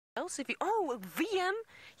else. If you, oh, VM,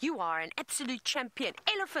 you are an absolute champion.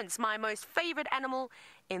 Elephants, my most favorite animal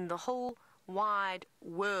in the whole wide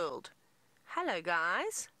world. Hello,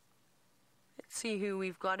 guys. Let's see who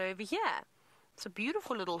we've got over here. It's a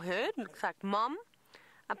beautiful little herd. Looks like Mom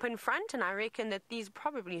up in front, and I reckon that these are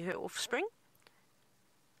probably her offspring.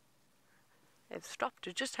 They've stopped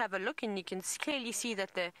to just have a look, and you can clearly see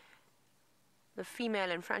that the female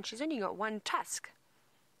in front, she's only got one tusk.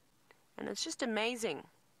 And it's just amazing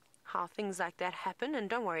how things like that happen. And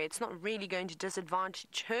don't worry, it's not really going to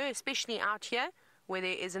disadvantage her, especially out here where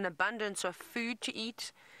there is an abundance of food to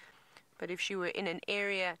eat. But if she were in an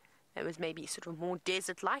area that was maybe sort of more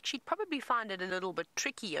desert-like, she'd probably find it a little bit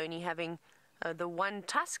tricky, only having the one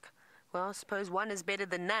tusk. Well, I suppose one is better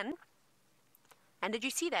than none. And did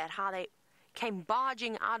you see that, how they came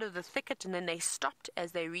barging out of the thicket, and then they stopped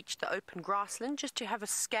as they reached the open grassland just to have a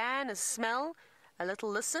scan, a smell, a little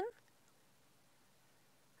listen?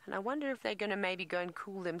 And I wonder if they're going to maybe go and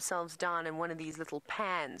cool themselves down in one of these little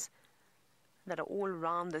pans that are all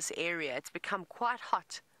around this area. It's become quite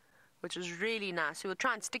hot, which is really nice. So we'll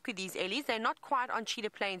try and stick with these Ellies. They're not quite on Cheetah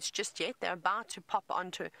Plains just yet. They're about to pop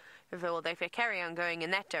onto, if they carry on going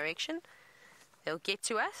in that direction, they'll get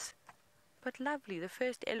to us. But lovely, the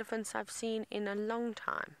first elephants I've seen in a long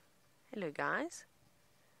time. Hello, guys.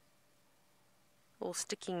 All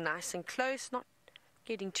sticking nice and close, not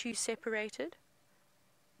getting too separated.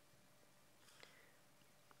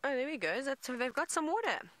 Oh, there we go. So they've got some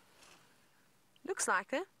water. Looks like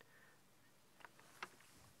it.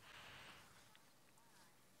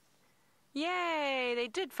 Yay! They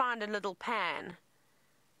did find a little pan.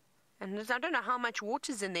 And I don't know how much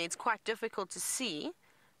water's in there. It's quite difficult to see.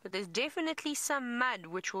 But there's definitely some mud,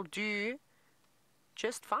 which will do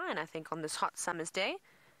just fine, I think, on this hot summer's day.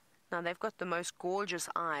 Now, they've got the most gorgeous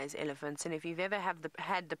eyes, elephants. And if you've ever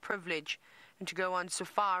had the privilege to go on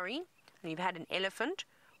safari, and you've had an elephant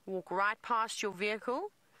walk right past your vehicle,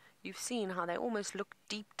 you've seen how they almost look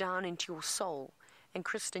deep down into your soul. And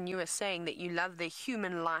Kristen, you were saying that you love their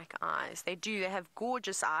human-like eyes. They do. They have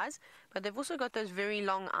gorgeous eyes, but they've also got those very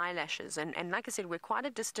long eyelashes. And like I said, we're quite a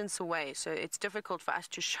distance away, so it's difficult for us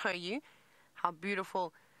to show you how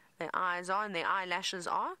beautiful their eyes are and their eyelashes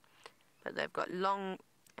are. But they've got long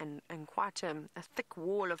and quite a thick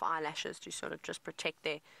wall of eyelashes to sort of just protect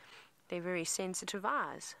their very sensitive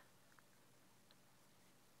eyes.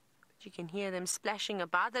 But you can hear them splashing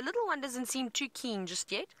about. The little one doesn't seem too keen just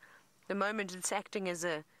yet. The moment it's acting as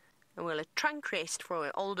a trunk rest for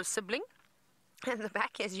an older sibling. And the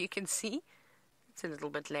back, as you can see, it's a little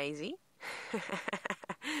bit lazy.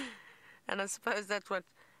 And I suppose that's what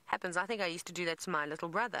happens. I think I used to do that to my little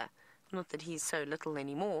brother. Not that he's so little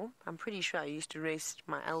anymore. I'm pretty sure I used to rest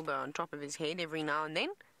my elbow on top of his head every now and then.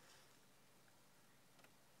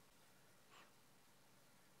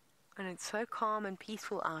 And it's so calm and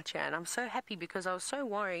peaceful out here. And I'm so happy because I was so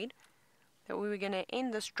worried that we were going to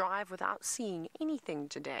end this drive without seeing anything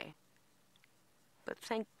today. But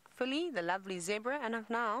thankfully, the lovely zebra, and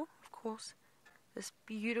now, of course, this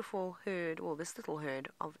beautiful herd, or this little herd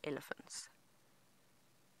of elephants.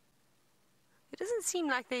 It doesn't seem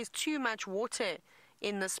like there's too much water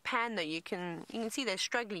in this pan, though. You can see they're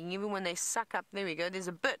struggling even when they suck up. There we go, there's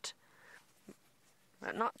a bit,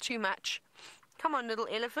 but not too much. Come on, little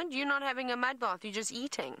elephant, you're not having a mud bath, you're just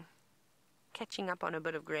eating. Catching up on a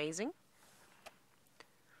bit of grazing.